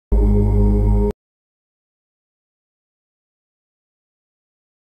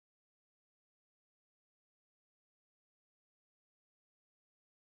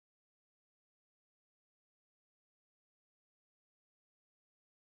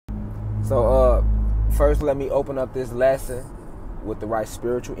So, first, let me open up this lesson with the right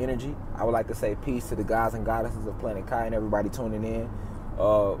spiritual energy. I would like to say peace to the gods and goddesses of Planet Kai and everybody tuning in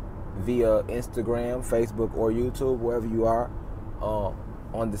via Instagram, Facebook, or YouTube, wherever you are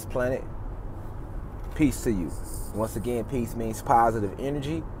on this planet. Peace to you. Once again, peace means positive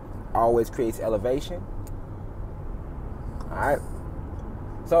energy, always creates elevation. All right.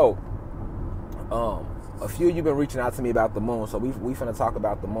 So, a few of you been reaching out to me about the moon, so we finna talk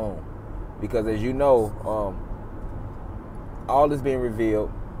about the moon, because as you know, all is being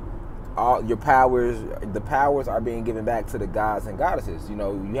revealed. All your powers, the powers are being given back to the gods and goddesses. You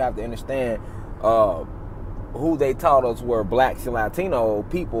know, you have to understand who they taught us were blacks and Latino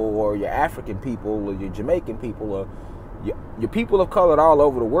people, or your African people, or your Jamaican people, or your people of color all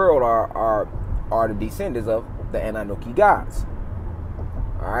over the world are the descendants of the Anunnaki gods.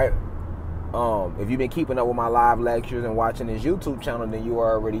 All right. If you've been keeping up with my live lectures and watching this YouTube channel, then you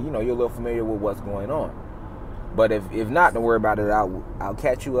are already, you're a little familiar with what's going on. But if not, don't worry about it. I'll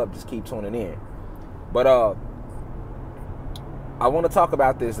catch you up. Just keep tuning in. But I want to talk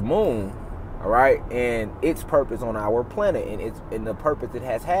about this moon, all right, and its purpose on our planet, and the purpose it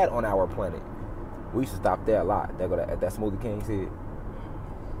has had on our planet. We used to stop there a lot. That Smoothie King said.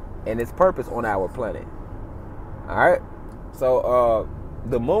 And its purpose on our planet. All right. So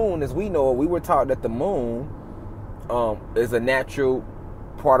the moon, as we know, we were taught that the moon is a natural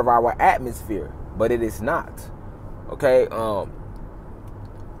part of our atmosphere, but it is not. Okay,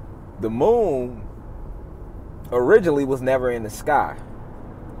 the moon originally was never in the sky,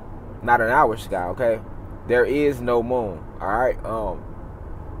 not in our sky. Okay, there is no moon. All right.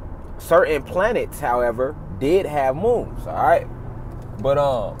 Certain planets, however, did have moons. All right, but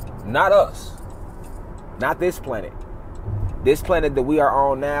not us, not this planet. This planet that we are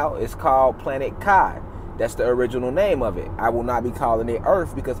on now is called Planet Kai. That's the original name of it. I will not be calling it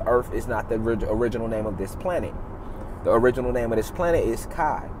Earth, because Earth is not the original name of this planet. The original name of this planet is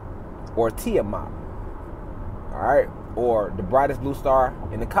Kai, or Tiamat. All right, or the brightest blue star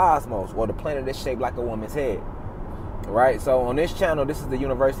in the cosmos, or the planet that's shaped like a woman's head. All right. So on this channel, this is the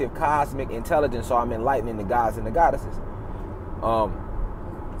University of Cosmic Intelligence. So I'm enlightening the gods and the goddesses.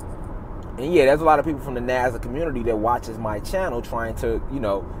 And yeah, there's a lot of people from the NASA community that watches my channel trying to,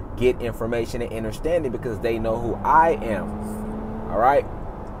 get information and understanding, because they know who I am. All right.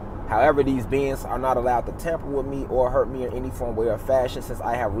 However, these beings are not allowed to tamper with me or hurt me in any form, way, or fashion, since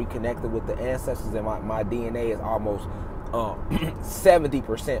I have reconnected with the ancestors, and my DNA is almost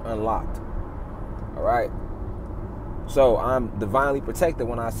 70% unlocked. All right. So I'm divinely protected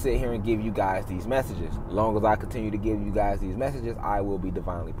when I sit here and give you guys these messages. As long as I continue to give you guys these messages, I will be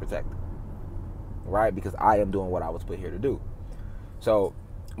divinely protected. Right? Because I am doing what I was put here to do. So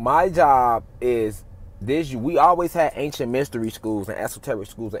my job is this. We always had ancient mystery schools and esoteric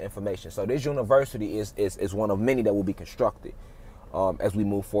schools of information. So this university is one of many that will be constructed as we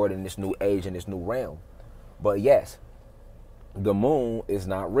move forward in this new age, in this new realm. But yes, the moon is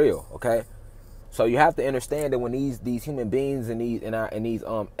not real. Okay. So you have to understand that when these human beings and these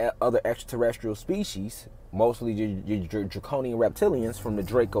other extraterrestrial species, mostly your draconian reptilians from the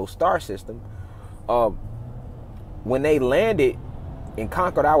Draco star system, when they landed and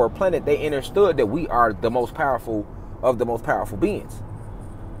conquered our planet, they understood that we are the most powerful of the most powerful beings.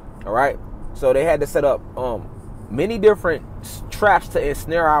 All right. So they had to set up many different traps to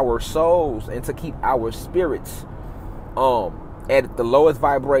ensnare our souls and to keep our spirits at the lowest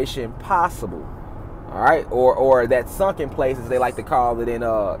vibration possible. All right, or that sunken place, as they like to call it in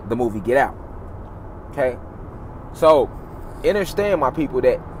the movie Get Out. Okay, so understand, my people,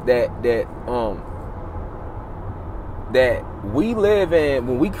 that we live in,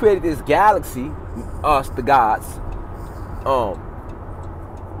 when we created this galaxy, us the gods,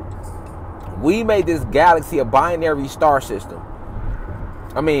 we made this galaxy a binary star system.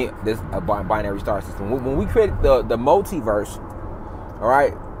 I mean, this a binary star system. When we created the multiverse, all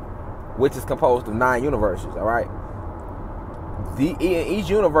right, which is composed of 9 universes, all right. Each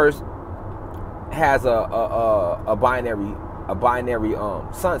universe has a binary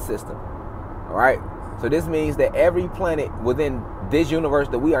sun system, all right. So this means that every planet within this universe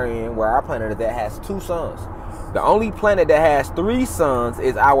that we are in, where our planet is at, has 2 suns. The only planet that has 3 suns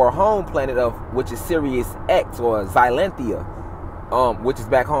is our home planet, which is Sirius X, or Xylanthia, which is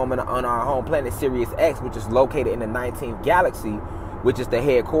back home on our home planet Sirius X, which is located in the 19th galaxy, which is the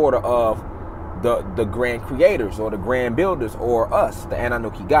headquarter of the grand creators, or the grand builders, or us, the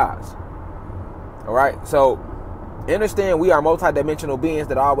Anunnaki gods. All right. So understand, we are multidimensional beings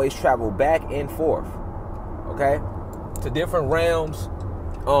that always travel back and forth. Okay, to different realms,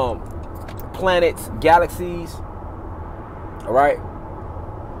 planets, galaxies. All right.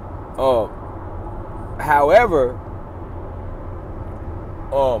 However,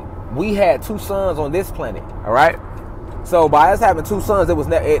 we had two suns on this planet. All right. So by us having two suns,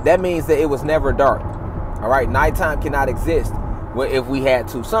 that means that it was never dark. All right. Nighttime cannot exist if we had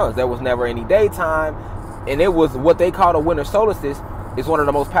two suns. There was never any daytime, and it was what they call the winter solstice. Is one of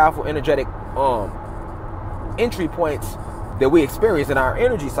the most powerful energetic entry points that we experience in our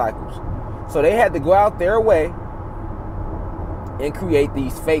energy cycles. So they had to go out their way and create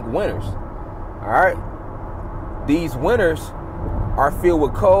these fake winters. All right. These winters are filled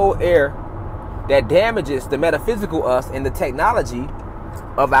with cold air that damages the metaphysical us and the technology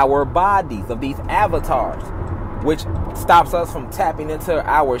of our bodies, of these avatars, which stops us from tapping into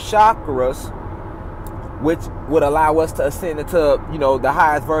our chakras, which would allow us to ascend into, the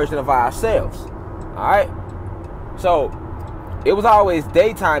highest version of ourselves. All right. So it was always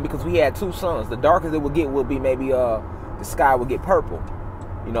daytime because we had two suns. The darkest it would get would be maybe the sky would get purple.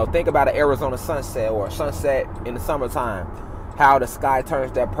 Think about an Arizona sunset or a sunset in the summertime. How the sky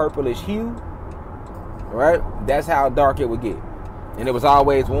turns that purplish hue, right? That's how dark it would get. And it was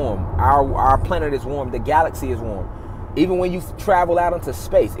always warm. Our planet is warm. The galaxy is warm. Even when you travel out into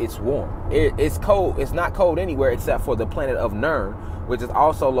space, it's warm. It's cold. It's not cold anywhere except for the planet of Nern, which is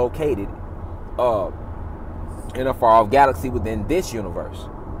also located in a far-off galaxy within this universe.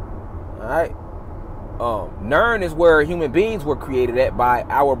 All right. Nern is where human beings were created at by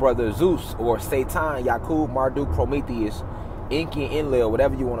our brother Zeus or Satan, Yakub, Marduk, Prometheus, Enki, Enlil,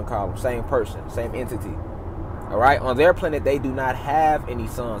 whatever you want to call them. Same person, same entity. All right. On their planet, they do not have any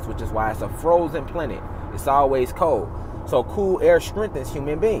suns, which is why it's a frozen planet. It's always cold. So cool air strengthens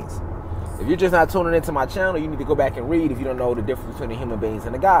human beings. If you're just not tuning into my channel, you need to go back and read if you don't know the difference between the human beings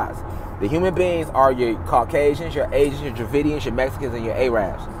and the gods. The human beings are your Caucasians, your Asians, your Dravidians, your Mexicans, and your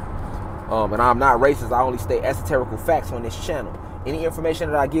Arabs. And I'm not racist. I only state esoterical facts on this channel. Any information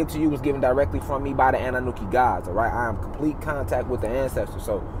that I give to you was given directly from me by the Anunnaki gods. All right, I am in complete contact with the ancestors,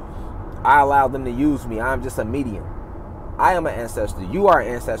 so I allow them to use me. I'm just a medium. I am an ancestor. You are an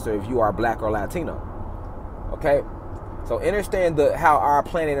ancestor if you are Black or Latino. Okay, so understand how our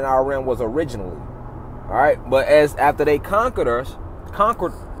planet and our realm was originally. All right, but after they conquered us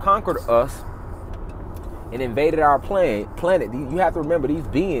and invaded our planet, you have to remember these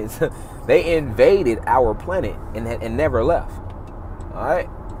beings. They invaded our planet and never left. All right,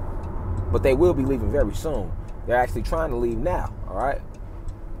 but they will be leaving very soon. They're actually trying to leave now. All right,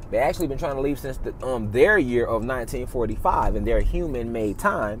 they actually been trying to leave since their year of 1945 in their human-made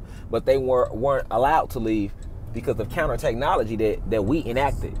time, but they weren't allowed to leave because of counter technology that we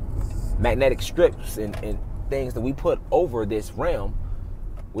enacted, magnetic strips and things that we put over this realm,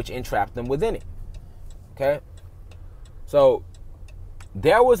 which entrapped them within it. Okay, so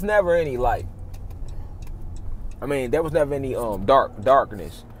there was never any light. I mean, there was never any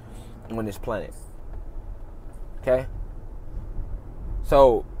darkness on this planet. Okay,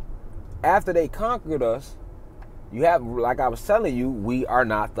 so after they conquered us, you have, like I was telling you, we are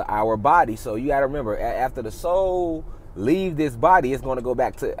not our body. So you got to remember, after the soul leave this body, it's going to go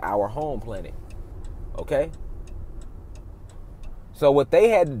back to our home planet. Okay, so what they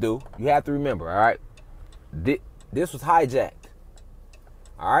had to do, you have to remember, all right, this was hijacked.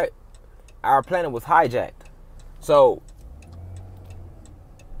 All right, our planet was hijacked. So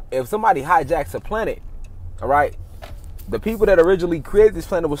if somebody hijacks a planet, all right, the people that originally created this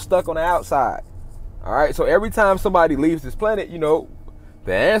planet was stuck on the outside. All right, so every time somebody leaves this planet,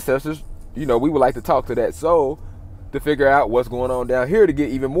 the ancestors, we would like to talk to that soul to figure out what's going on down here to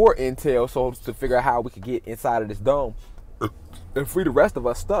get even more intel, so to figure out how we could get inside of this dome and free the rest of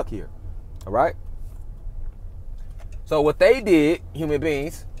us stuck here. All right. So what they did, human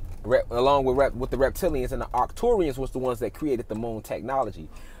beings, along with the reptilians and the Arcturians, was the ones that created the moon technology.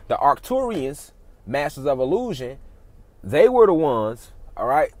 The Arcturians, masters of illusion, they were the ones, all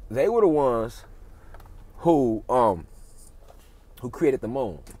right, they were the ones who created the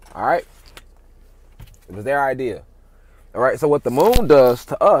moon. All right, it was their idea. All right, so what the moon does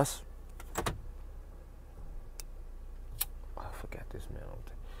to us, I forgot this, man.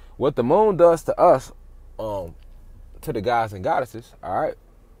 What the moon does to us, to the gods and goddesses, all right,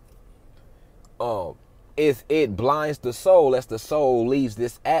 is it blinds the soul as the soul leaves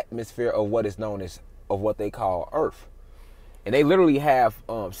this atmosphere of what is known as, of what they call Earth. And they literally have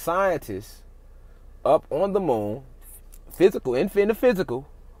scientists up on the moon, physical, in the physical,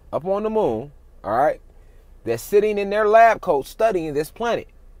 up on the moon, all right, they're sitting in their lab coats studying this planet,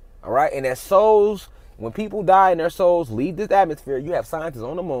 all right, and their souls, when people die and their souls leave this atmosphere, you have scientists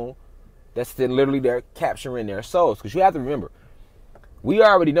on the moon that's literally there capturing their souls. Because you have to remember, we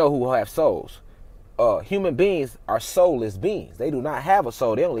already know who have souls. human beings are soulless beings. They do not have a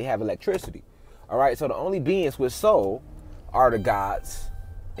soul. They only have electricity. All right. So the only beings with soul are the gods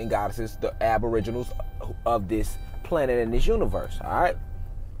and goddesses, the aboriginals of this planet and this universe. All right.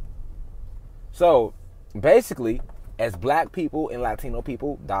 So basically, as black people and Latino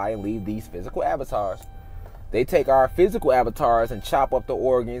people die and leave these physical avatars, they take our physical avatars and chop up the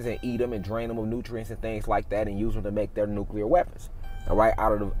organs and eat them and drain them of nutrients and things like that and use them to make their nuclear weapons. All right,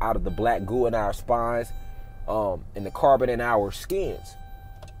 out of the black goo in our spines, and the carbon in our skins.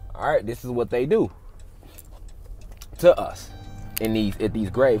 All right, this is what they do to us at these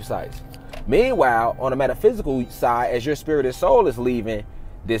grave sites. Meanwhile, on the metaphysical side, as your spirit and soul is leaving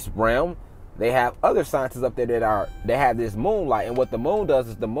this realm, they have other scientists up there that have this moonlight, and what the moon does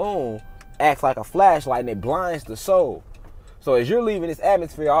is the moon acts like a flashlight and it blinds the soul. So as you're leaving this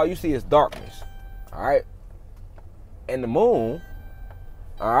atmosphere, all you see is darkness. All right, and the moon,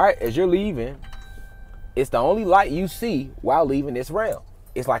 all right, as you're leaving, it's the only light you see while leaving this realm.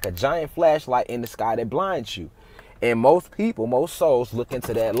 It's like a giant flashlight in the sky that blinds you. And most people, most souls look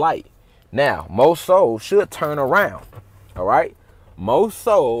into that light. Now, most souls should turn around. All right, most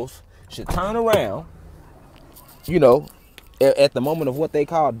souls should turn around, you know, at the moment of what they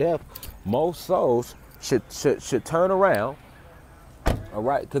call death. Most souls should turn around, all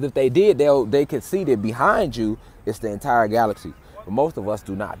right? Because if they did, they could see that behind you is the entire galaxy. But most of us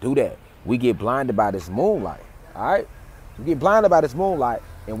do not do that. We get blinded by this moonlight, all right? We get blinded by this moonlight,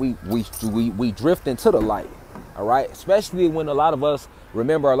 and we drift into the light, all right? Especially when a lot of us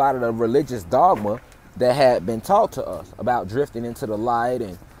remember a lot of the religious dogma that had been taught to us about drifting into the light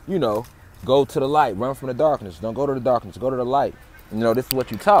and, you know, go to the light, run from the darkness. Don't go to the darkness, go to the light. You know, this is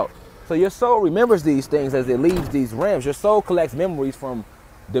what you taught. So your soul remembers these things as it leaves these realms. Your soul collects memories from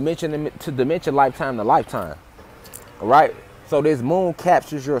dimension to dimension, lifetime to lifetime. All right. So this moon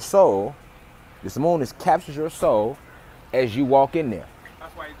captures your soul. This moon captures your soul as you walk in there.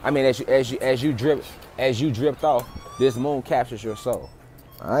 I mean, as you drift off, this moon captures your soul.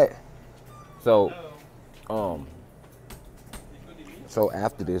 All right. So, so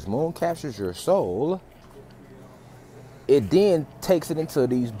after this moon captures your soul, it then takes it into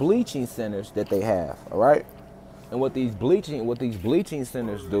these bleaching centers that they have, all right? And what these bleaching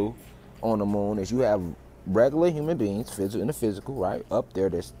centers do on the moon is you have regular human beings, in the physical, right, up there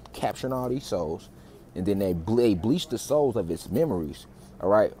that's capturing all these souls, and then they bleach the souls of its memories, all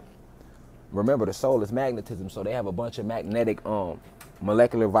right? Remember, the soul is magnetism, so they have a bunch of magnetic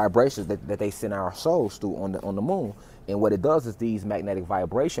molecular vibrations that they send our souls through on the moon. And what it does is these magnetic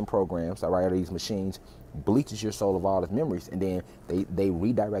vibration programs, all right, or these machines, bleaches your soul of all its memories, and then they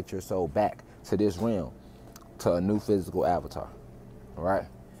redirect your soul back to this realm, to a new physical avatar. All right,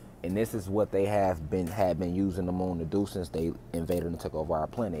 and this is what they had been using the moon to do since they invaded and took over our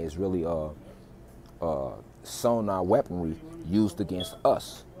planet. It's really sonar weaponry used against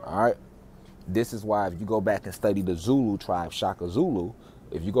us. All right, this is why if you go back and study the Zulu tribe, Shaka Zulu,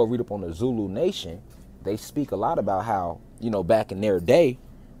 if you go read up on the Zulu nation, they speak a lot about how, you know, back in their day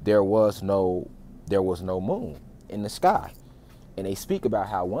there was no moon in the sky. And they speak about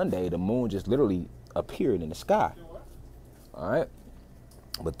how one day the moon just literally appeared in the sky. All right?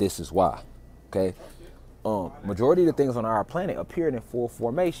 But this is why. Okay? Majority of the things on our planet appeared in full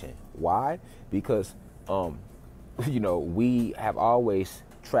formation. Why? Because you know, we have always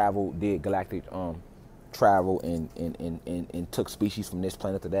did galactic travel and took species from this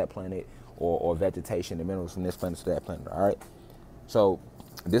planet to that planet, or vegetation and minerals from this planet to that planet. All right? So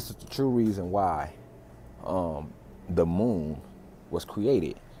this is the true reason why the moon was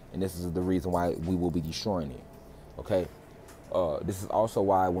created, and this is the reason why we will be destroying it. Okay, this is also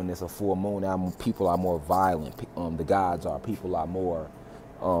why when there's a full moon, now people are more violent. The gods are. People are more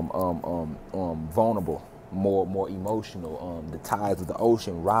vulnerable, more emotional. The tides of the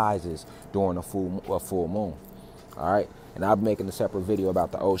ocean rises during a full moon. All right, and I'll be making a separate video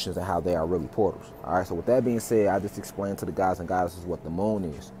about the oceans and how they are really portals. All right, so with that being said, I just explained to the gods and goddesses what the moon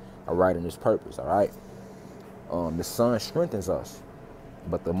is. All right, and its purpose. All right, the sun strengthens us,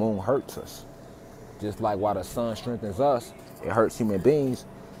 but the moon hurts us. Just like while the sun strengthens us, it hurts human beings.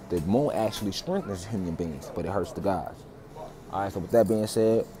 The moon actually strengthens human beings, but it hurts the gods. All right, so with that being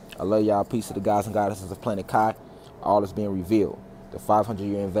said, I love y'all. Peace to the gods and goddesses of Planet Kai. All is being revealed. The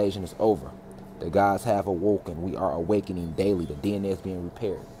 500-year invasion is over. The gods have awoken. We are awakening daily. The DNA is being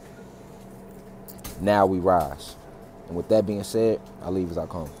repaired. Now we rise. And with that being said, I leave as I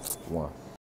come. One.